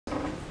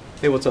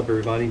Hey, what's up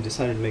everybody?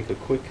 Decided to make a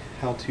quick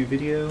how-to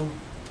video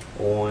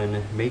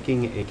on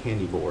making a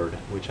candy board,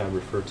 which I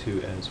refer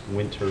to as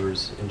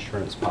winter's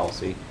insurance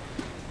policy.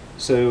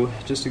 So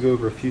just to go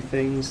over a few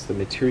things, the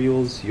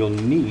materials you'll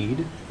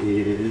need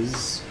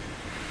is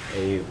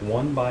a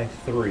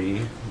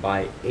 1x3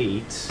 by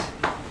 8.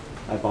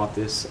 I bought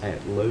this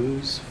at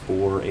Lowe's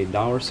for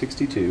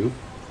 $1.62,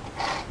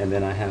 and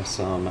then I have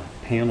some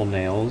panel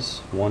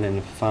nails,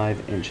 1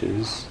 5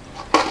 inches,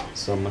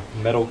 some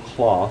metal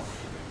cloth,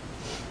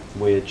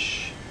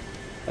 which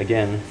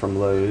again from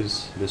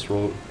Lowe's. This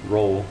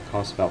roll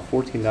costs about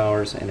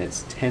 $14 and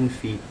it's 10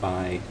 feet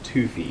by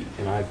 2 feet,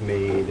 and I've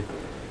made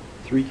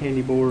 3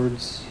 candy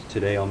boards.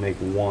 Today I'll make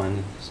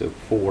 1, so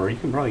 4. You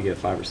can probably get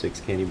 5 or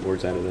 6 candy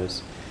boards out of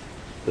this.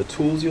 The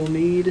tools you'll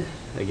need,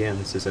 again,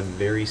 this is a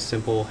very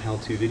simple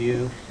how-to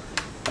video.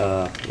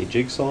 A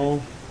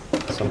jigsaw,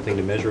 something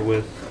to measure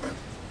with.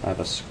 I have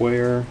a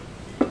square.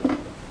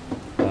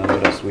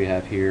 What else do we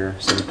have here?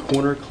 Some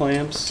corner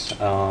clamps.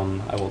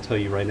 I will tell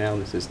you right now,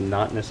 this is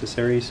not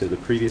necessary. So the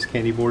previous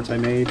candy boards I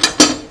made,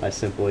 I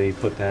simply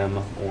put them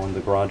on the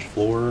garage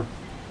floor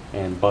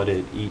and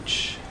butted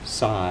each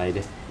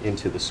side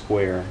into the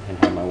square and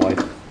had my wife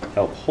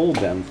help hold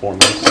them for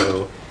me.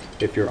 So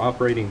if you're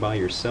operating by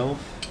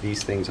yourself,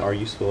 these things are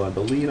useful. I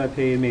believe I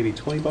paid maybe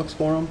 20 bucks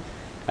for them.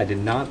 I did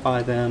not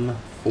buy them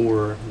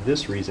for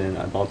this reason.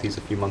 I bought these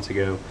a few months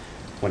ago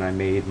when I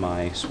made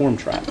my swarm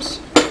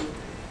traps.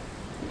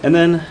 And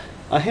then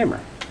a hammer,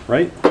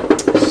 right?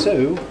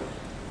 So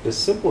the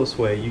simplest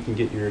way you can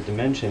get your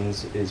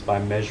dimensions is by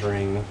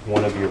measuring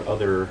one of your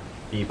other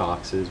bee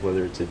boxes,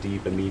 whether it's a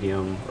deep, a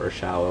medium, or a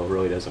shallow. It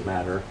really doesn't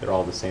matter. They're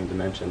all the same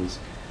dimensions.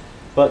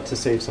 But to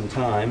save some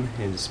time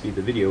and to speed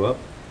the video up,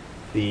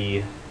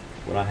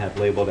 what I have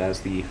labeled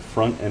as the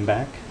front and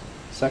back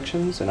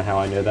sections, and how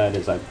I know that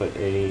is I put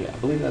I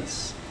believe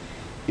that's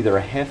either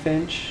a 1/2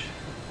 inch,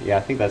 yeah, I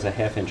think that's a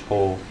 1/2 inch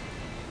hole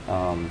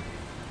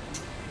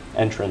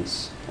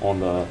entrance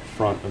on the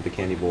front of the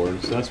candy board.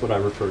 So that's what I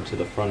refer to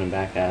the front and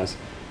back as.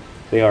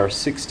 They are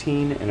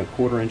 16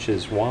 1/4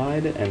 inches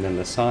wide, and then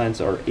the sides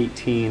are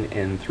 18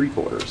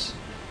 3/4.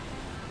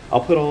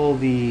 I'll put all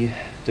the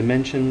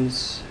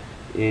dimensions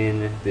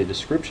in the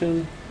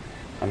description.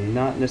 I'm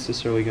not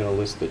necessarily going to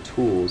list the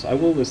tools. I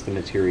will list the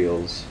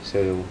materials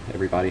so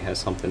everybody has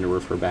something to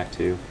refer back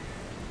to.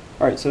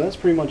 Alright, so that's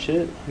pretty much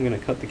it. I'm going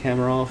to cut the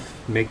camera off,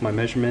 make my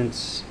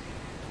measurements,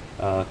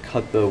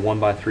 cut the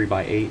 1x3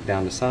 by 8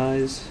 down to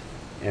size,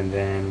 and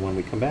then when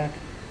we come back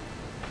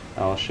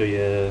I'll show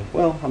you.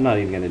 Well, I'm not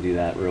even going to do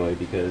that really,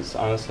 because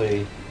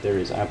honestly there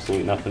is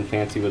absolutely nothing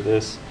fancy with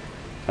this.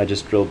 I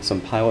just drilled some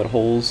pilot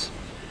holes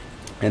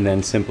and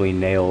then simply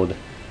nailed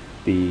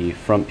the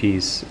front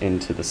piece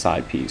into the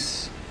side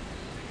piece,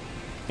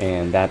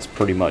 and that's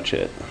pretty much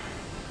it.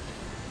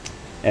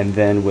 And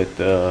then with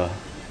the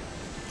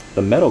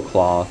metal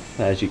cloth,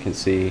 as you can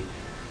see,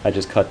 I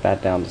just cut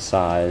that down to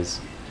size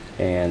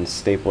and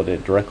stapled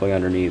it directly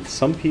underneath.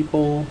 Some of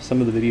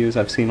the videos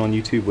I've seen on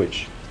YouTube,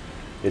 which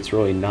it's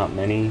really not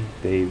many,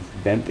 they've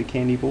bent the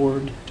candy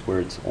board to where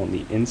it's on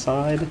the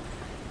inside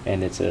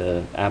and it's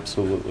a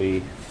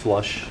absolutely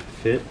flush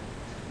fit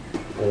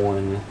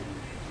on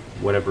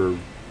whatever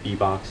bee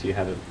box you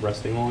have it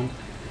resting on.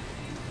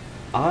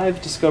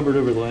 I've discovered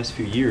over the last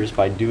few years,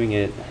 by doing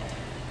it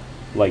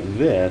like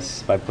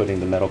this, by putting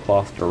the metal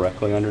cloth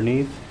directly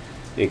underneath,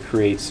 it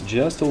creates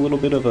just a little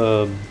bit of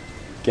a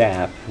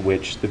gap,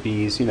 which the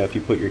bees, if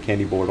you put your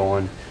candy board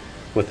on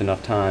with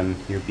enough time,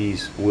 your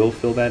bees will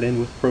fill that in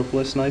with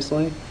propolis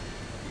nicely.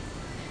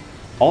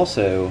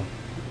 Also,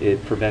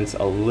 it prevents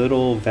a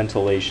little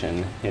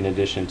ventilation in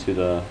addition to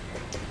the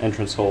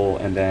entrance hole,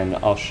 and then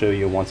I'll show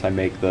you once I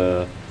make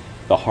the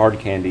hard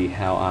candy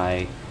how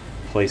I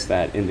place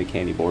that in the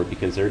candy board,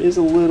 because there is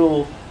a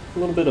little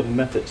bit of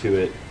method to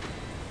it,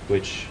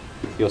 which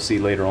you'll see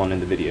later on in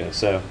the video.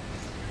 So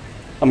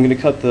I'm going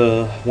to cut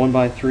the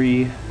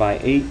 1x3 by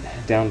 8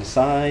 down to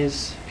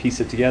size,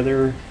 piece it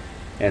together,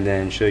 and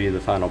then show you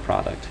the final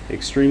product.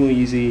 Extremely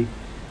easy,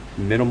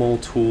 minimal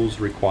tools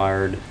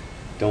required.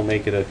 Don't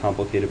make it a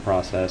complicated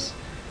process.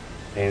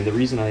 And the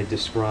reason I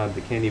describe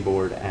the candy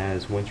board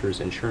as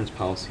winter's insurance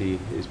policy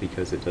is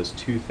because it does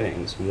 2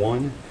 things.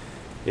 1,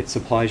 it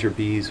supplies your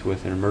bees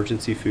with an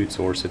emergency food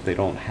source if they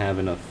don't have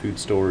enough food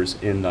stores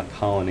in the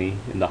colony,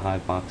 in the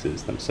hive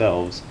boxes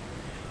themselves.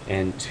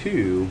 And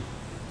 2,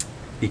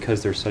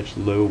 because there's such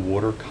low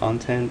water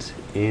content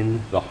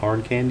in the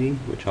hard candy,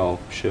 which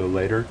I'll show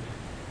later,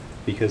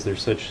 because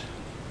there's such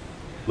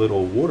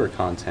little water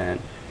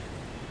content,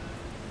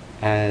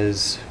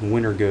 as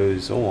winter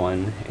goes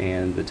on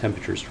and the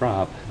temperatures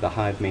drop, the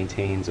hive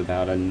maintains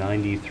about a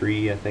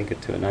 93, I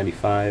think, to a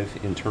 95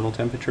 internal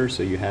temperature,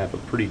 so you have a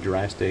pretty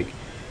drastic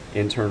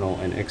internal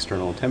and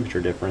external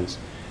temperature difference.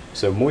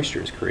 So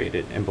moisture is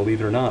created, and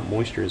believe it or not,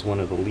 moisture is one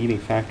of the leading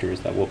factors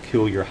that will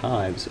kill your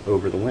hives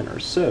over the winter.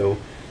 So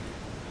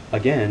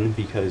again,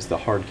 because the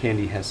hard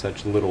candy has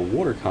such little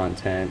water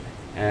content,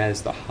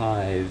 as the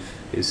hive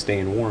is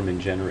staying warm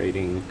and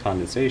generating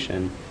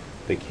condensation,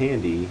 the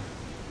candy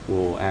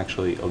will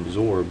actually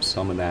absorb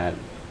some of that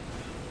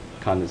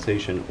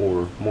condensation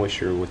or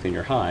moisture within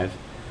your hive.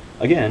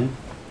 Again,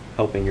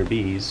 helping your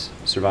bees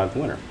survive the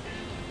winter.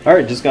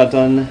 Alright, just got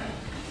done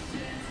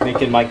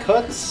making my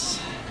cuts.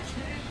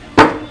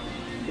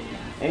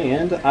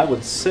 And I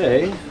would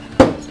say,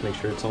 let's make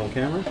sure it's on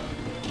camera,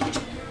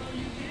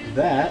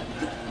 that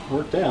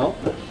worked out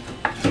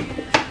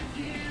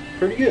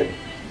pretty good.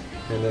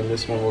 And then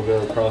this one will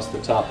go across the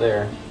top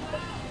there.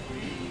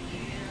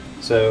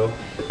 So,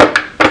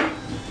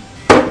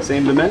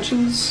 same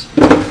dimensions.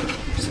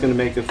 Just going to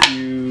make a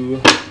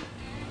few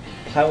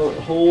pilot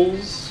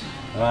holes.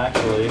 I'll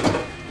actually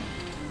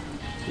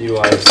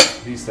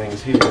utilize these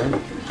things here,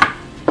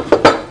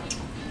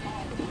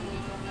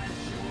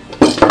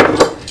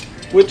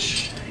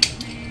 which,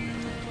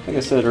 like I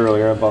said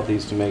earlier, I bought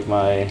these to make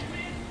my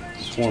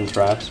swarm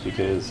traps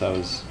because I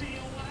was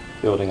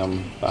building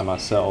them by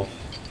myself.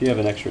 If you have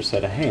an extra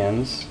set of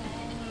hands,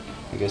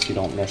 I guess you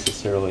don't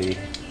necessarily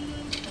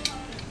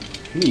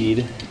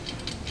need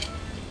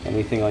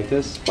anything like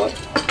this, but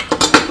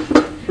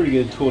pretty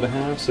good tool to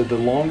have. So the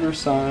longer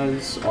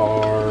sides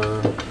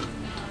are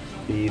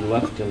the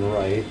left and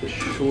right. The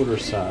shorter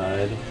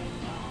side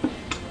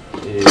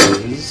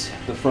is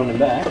the front and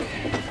back.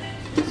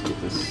 Let's get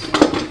this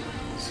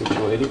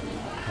situated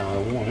how I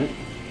want it.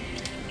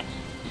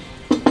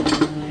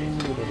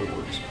 Whatever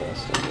works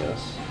best, I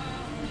guess.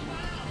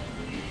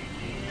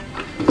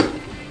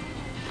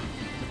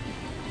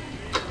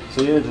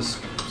 So yeah, just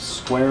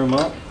square them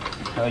up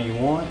how you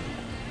want.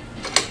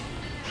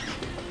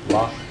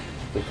 Lock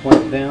the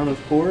clamp down, of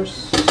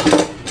course.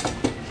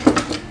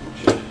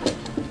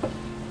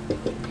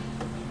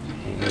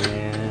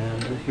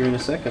 And here in a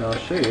second I'll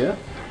show you.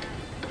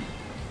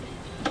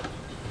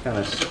 Kind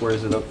of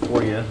squares it up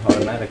for you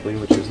automatically,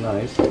 which is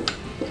nice. And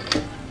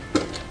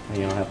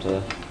you don't have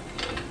to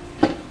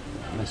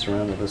mess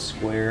around with a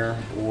square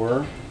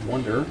or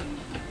wonder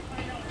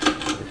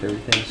if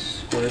everything's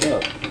squared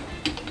up.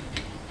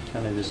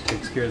 Kind of just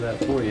takes care of that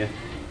for you.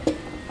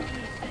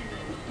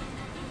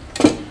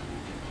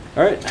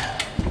 Alright,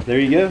 there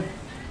you go.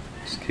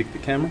 Just kick the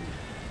camera.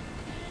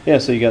 Yeah,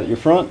 so you got your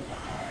front,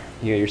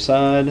 you got your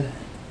side,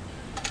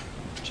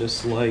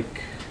 just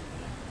like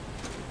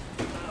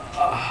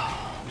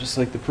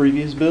the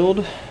previous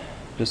build,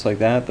 just like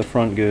that. The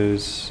front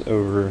goes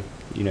over,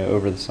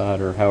 over the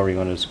side, or however you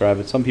want to describe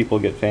it. Some people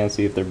get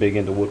fancy if they're big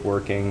into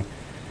woodworking.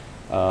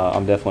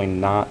 I'm definitely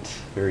not.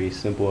 Very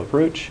simple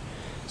approach.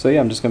 So yeah,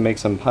 I'm just gonna make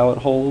some pilot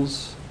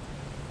holes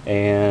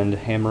and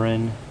hammer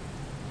in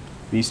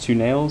these two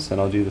nails, and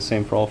I'll do the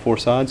same for all four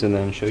sides and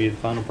then show you the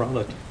final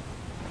product.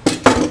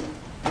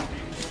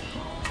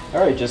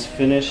 Alright, just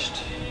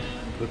finished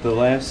with the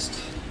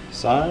last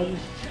side.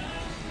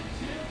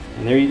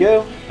 And there you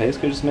go,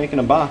 basically just making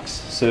a box.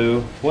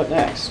 So what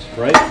next,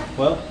 right?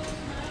 Well,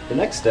 the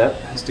next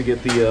step is to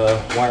get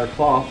the wire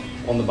cloth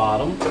on the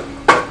bottom,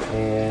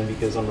 and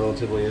because I'm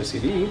relatively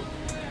OCD,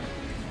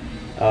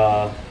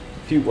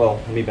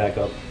 let me back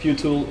up. A few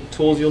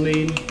tools you'll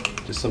need,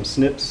 just some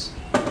snips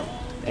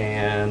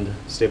and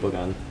staple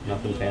gun,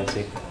 nothing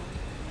fancy.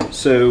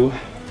 So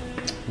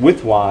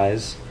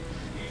width-wise,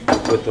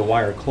 with the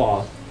wire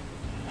cloth,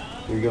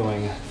 you're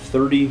going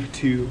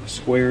 32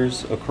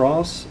 squares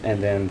across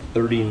and then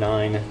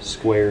 39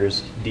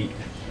 squares deep.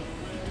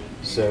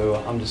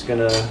 So I'm just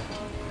gonna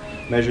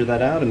measure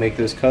that out and make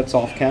those cuts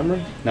off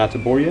camera, not to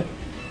bore you,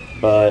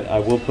 but I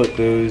will put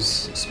those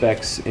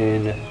specs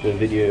in the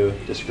video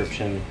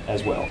description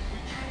as well.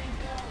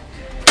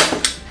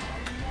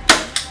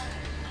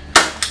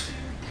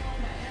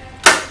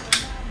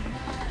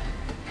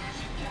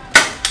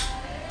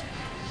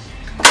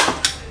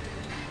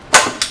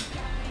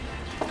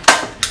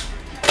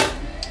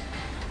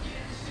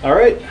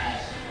 Alright,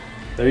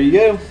 there you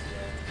go.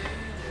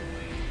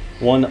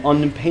 One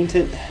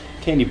unpainted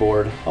candy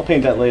board. I'll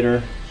paint that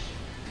later.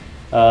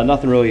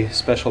 Nothing really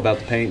special about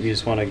the paint, you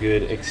just want a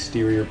good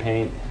exterior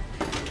paint.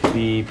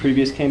 The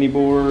previous candy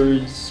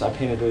boards, I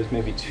painted those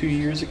maybe 2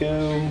 years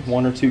ago,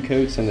 1 or 2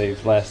 coats, and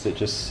they've lasted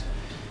just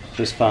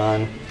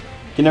fine. You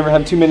can never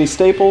have too many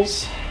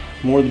staples,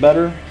 more the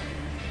better.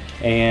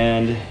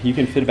 And you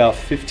can fit about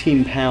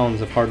 15 pounds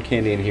of hard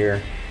candy in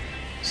here.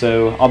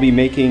 So I'll be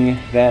making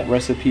that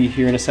recipe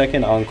here in a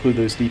second. I'll include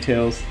those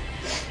details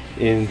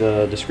in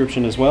the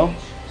description as well.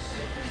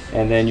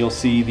 And then you'll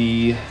see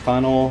the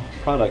final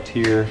product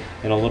here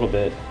in a little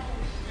bit.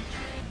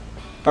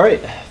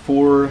 Alright,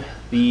 for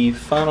the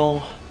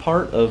final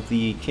part of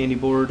the candy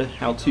board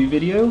how-to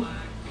video,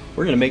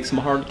 we're going to make some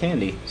hard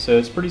candy. So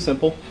it's pretty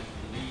simple.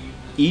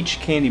 Each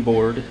candy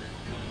board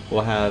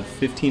will have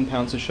 15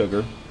 pounds of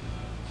sugar,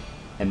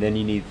 and then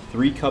you need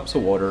 3 cups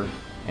of water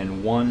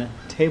and 1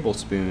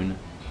 tablespoon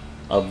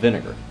of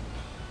vinegar.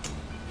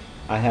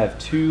 I have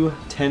 2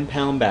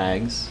 10-pound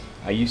bags.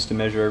 I used to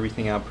measure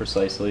everything out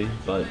precisely,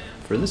 but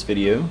for this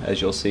video,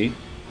 as you'll see,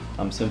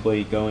 I'm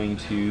simply going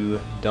to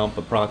dump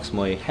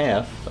approximately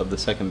half of the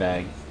second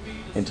bag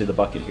into the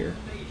bucket here.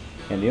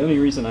 And the only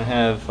reason I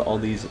have all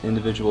these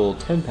individual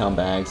 10-pound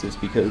bags is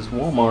because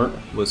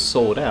Walmart was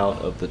sold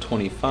out of the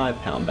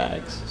 25-pound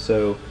bags.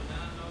 So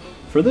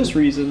for this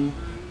reason,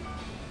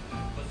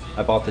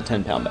 I bought the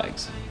 10-pound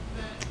bags.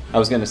 I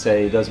was going to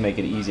say it does make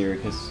it easier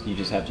because you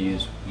just have to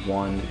use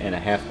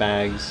 1.5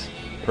 bags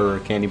per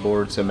candy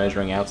board, so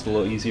measuring out's a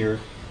little easier.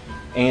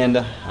 And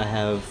I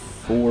have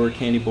 4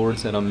 candy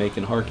boards that I'm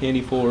making hard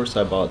candy for,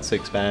 so I bought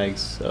 6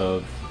 bags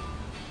of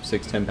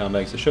 6 10-pound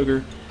bags of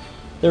sugar.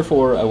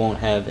 Therefore, I won't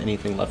have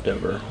anything left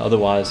over.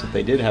 Otherwise, if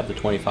they did have the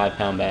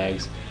 25-pound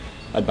bags,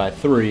 I'd buy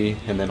 3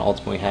 and then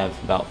ultimately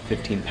have about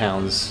 15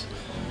 pounds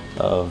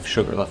of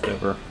sugar left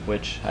over,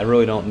 which I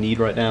really don't need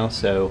right now,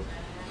 so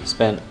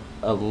spent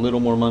a little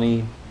more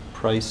money.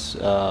 Price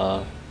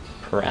per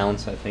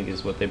ounce, I think,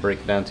 is what they break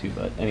it down to,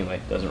 but anyway,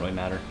 it doesn't really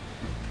matter.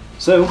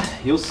 So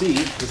you'll see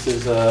this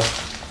is a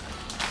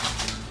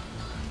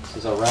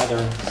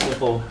rather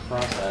simple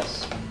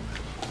process.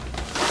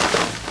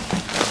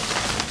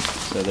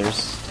 So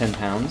there's 10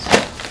 pounds,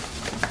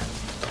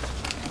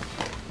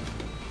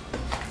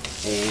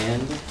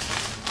 and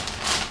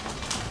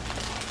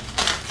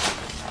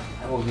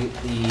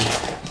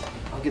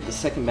I'll get the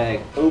second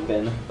bag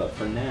open, but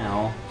for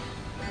now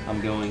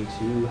I'm going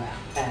to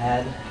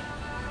add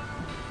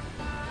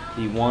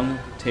the 1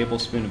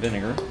 tablespoon of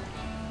vinegar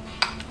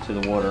to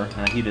the water.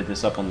 And I heated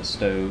this up on the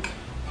stove,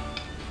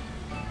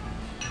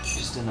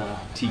 just in a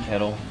tea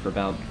kettle, for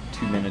about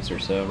 2 minutes or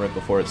so right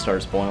before it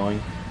starts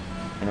boiling.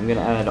 And I'm going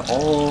to add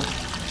all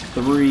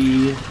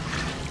 3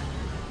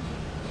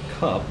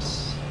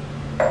 cups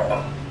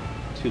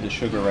to the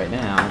sugar right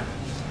now,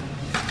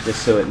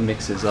 just so it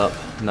mixes up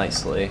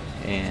nicely,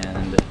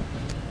 and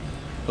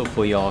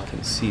hopefully y'all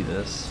can see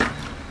this.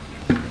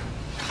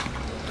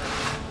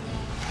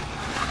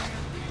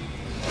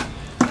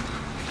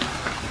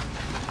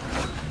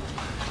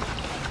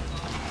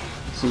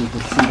 So you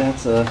can see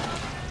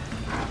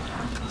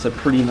it's a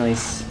pretty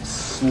nice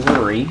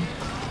slurry.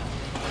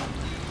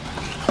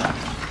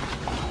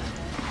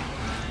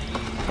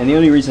 And the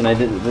only reason I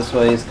did it this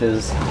way is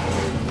because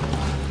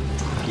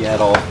if you add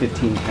all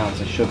 15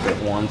 pounds of sugar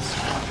at once,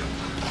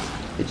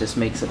 it just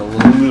makes it a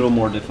little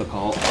more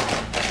difficult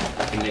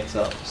to mix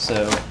up.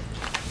 So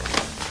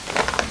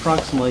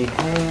approximately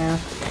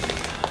half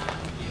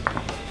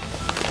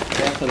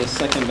of the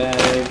second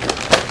bag.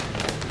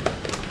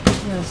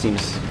 Yeah,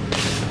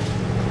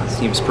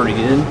 seems pretty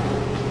good.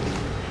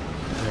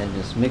 And then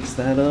just mix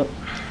that up.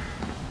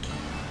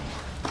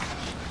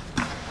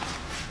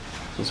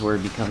 This is where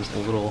it becomes a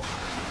little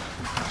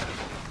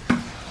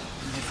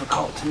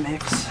difficult to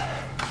mix.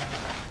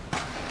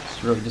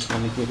 Really just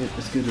want to get it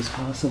as good as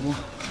possible.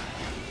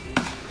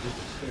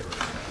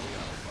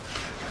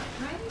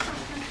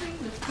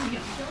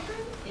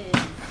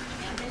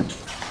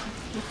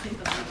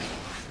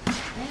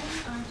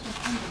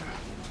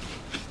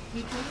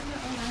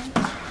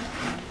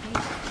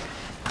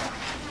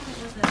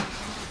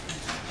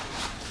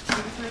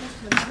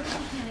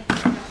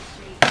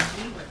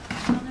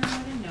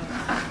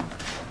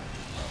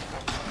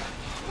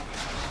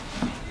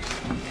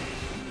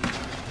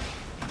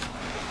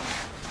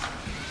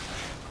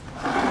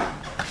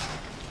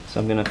 So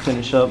I'm going to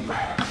finish up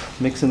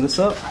mixing this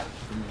up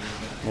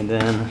and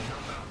then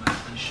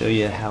show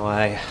you how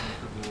I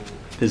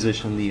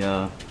position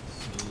the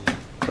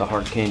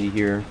hard candy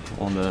here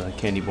on the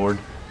candy board.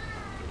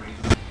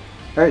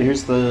 Alright,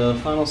 here's the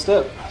final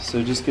step.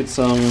 So just get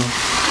some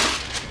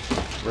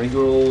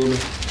regular old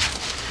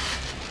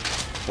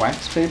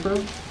wax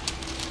paper.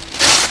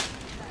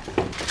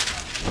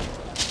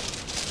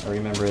 I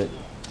remember it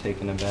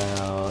taking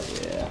about,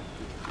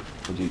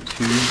 we'll do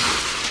two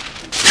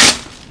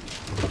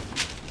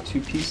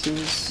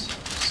pieces,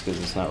 just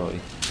because it's not really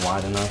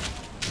wide enough.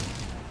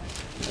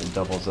 It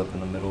doubles up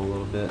in the middle a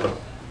little bit.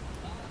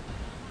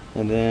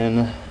 And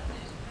then,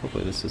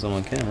 hopefully this is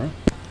on camera.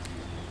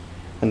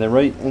 And then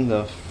right in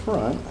the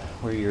front,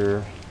 where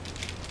your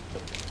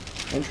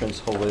entrance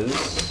hole is,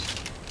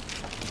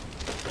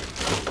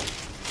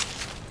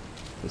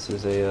 this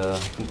is a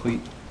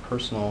complete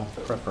personal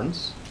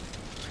preference,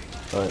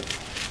 but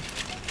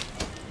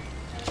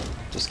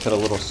just cut a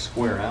little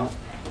square out.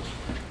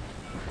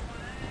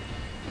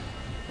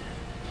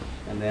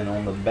 And then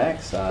on the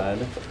back side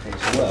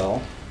as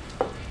well,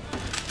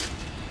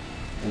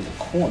 in the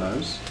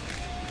corners,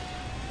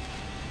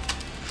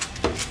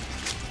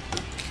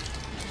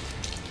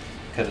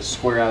 cut a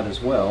square out as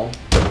well.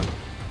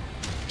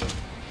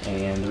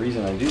 And the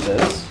reason I do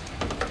this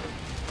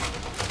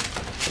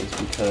is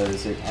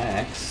because it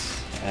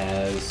acts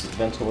as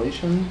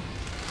ventilation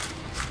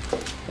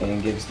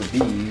and gives the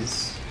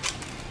bees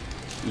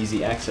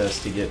easy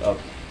access to get up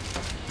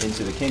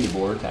into the candy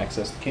board to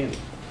access the candy.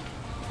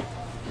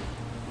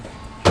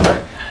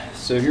 Alright,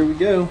 so here we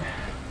go.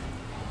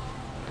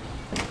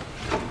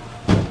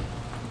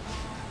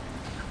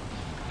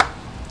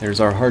 There's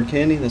our hard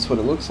candy, that's what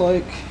it looks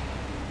like.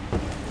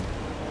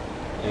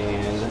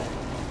 And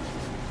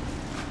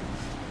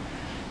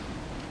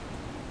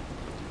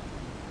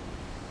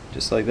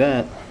just like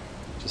that,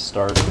 just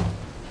start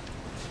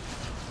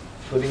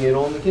putting it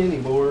on the candy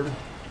board.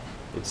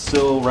 It's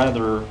still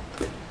rather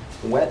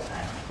wet,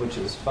 which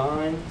is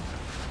fine.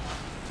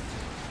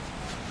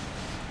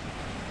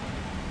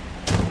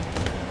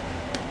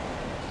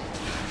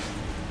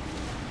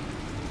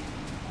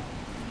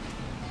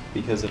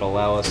 because it'll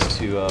allow us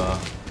to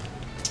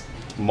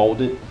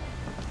mold it.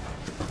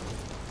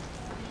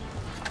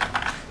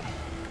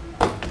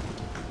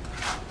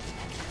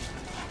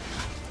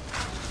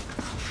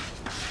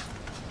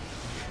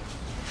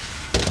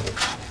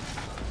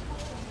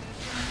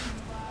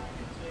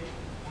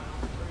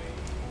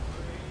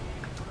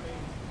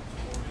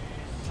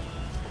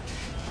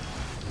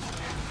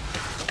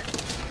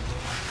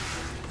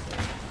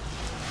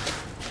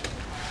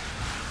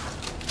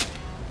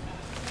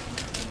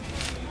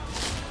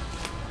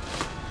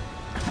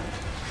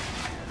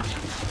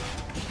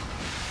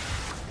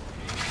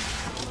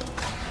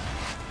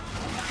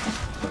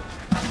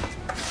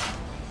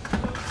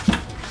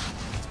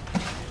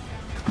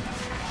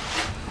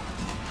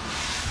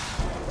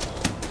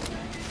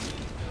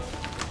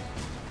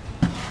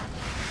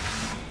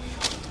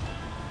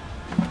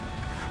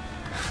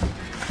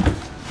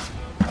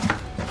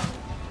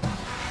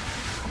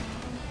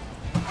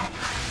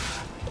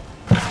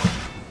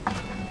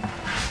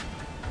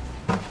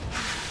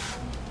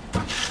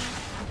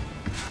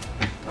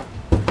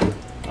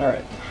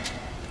 Alright,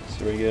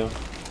 so here we go.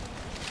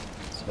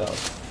 It's about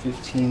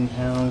 15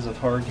 pounds of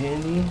hard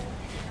candy.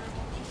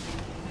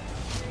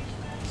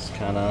 Just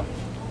kind of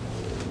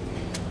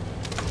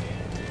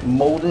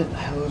mold it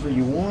however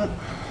you want.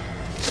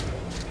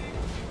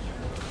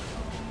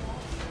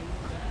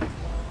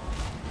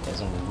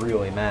 Doesn't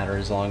really matter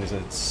as long as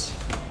it's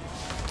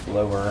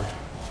lower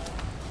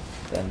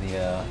than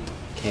the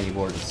candy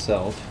board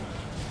itself.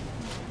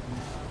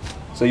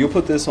 So you'll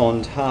put this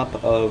on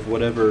top of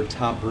whatever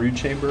top brood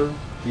chamber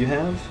you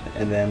have,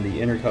 and then the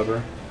inner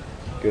cover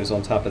goes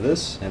on top of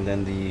this, and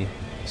then the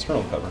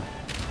external cover,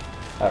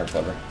 outer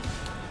cover.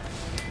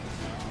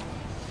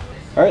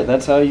 Alright,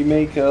 that's how you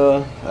make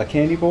a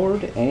candy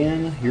board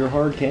and your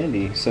hard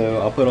candy. So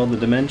I'll put all the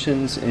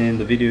dimensions in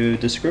the video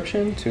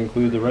description to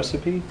include the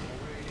recipe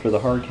for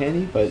the hard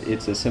candy, but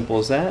it's as simple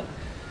as that.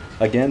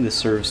 Again, this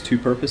serves two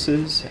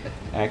purposes. It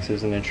acts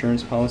as an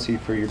insurance policy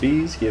for your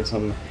bees, gives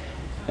them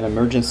an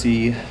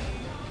emergency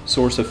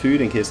source of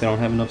food in case they don't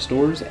have enough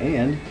stores,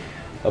 and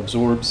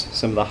absorbs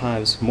some of the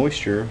hive's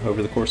moisture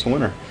over the course of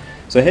winter.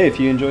 So hey, if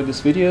you enjoyed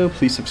this video,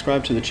 please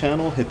subscribe to the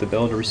channel, hit the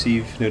bell to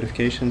receive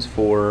notifications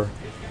for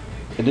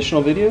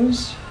additional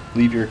videos.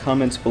 Leave your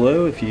comments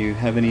below if you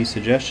have any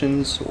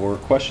suggestions or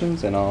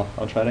questions, and I'll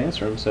try to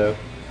answer them. So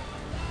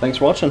thanks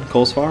for watching.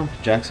 Cole's Farm,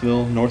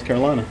 Jacksonville, North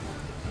Carolina.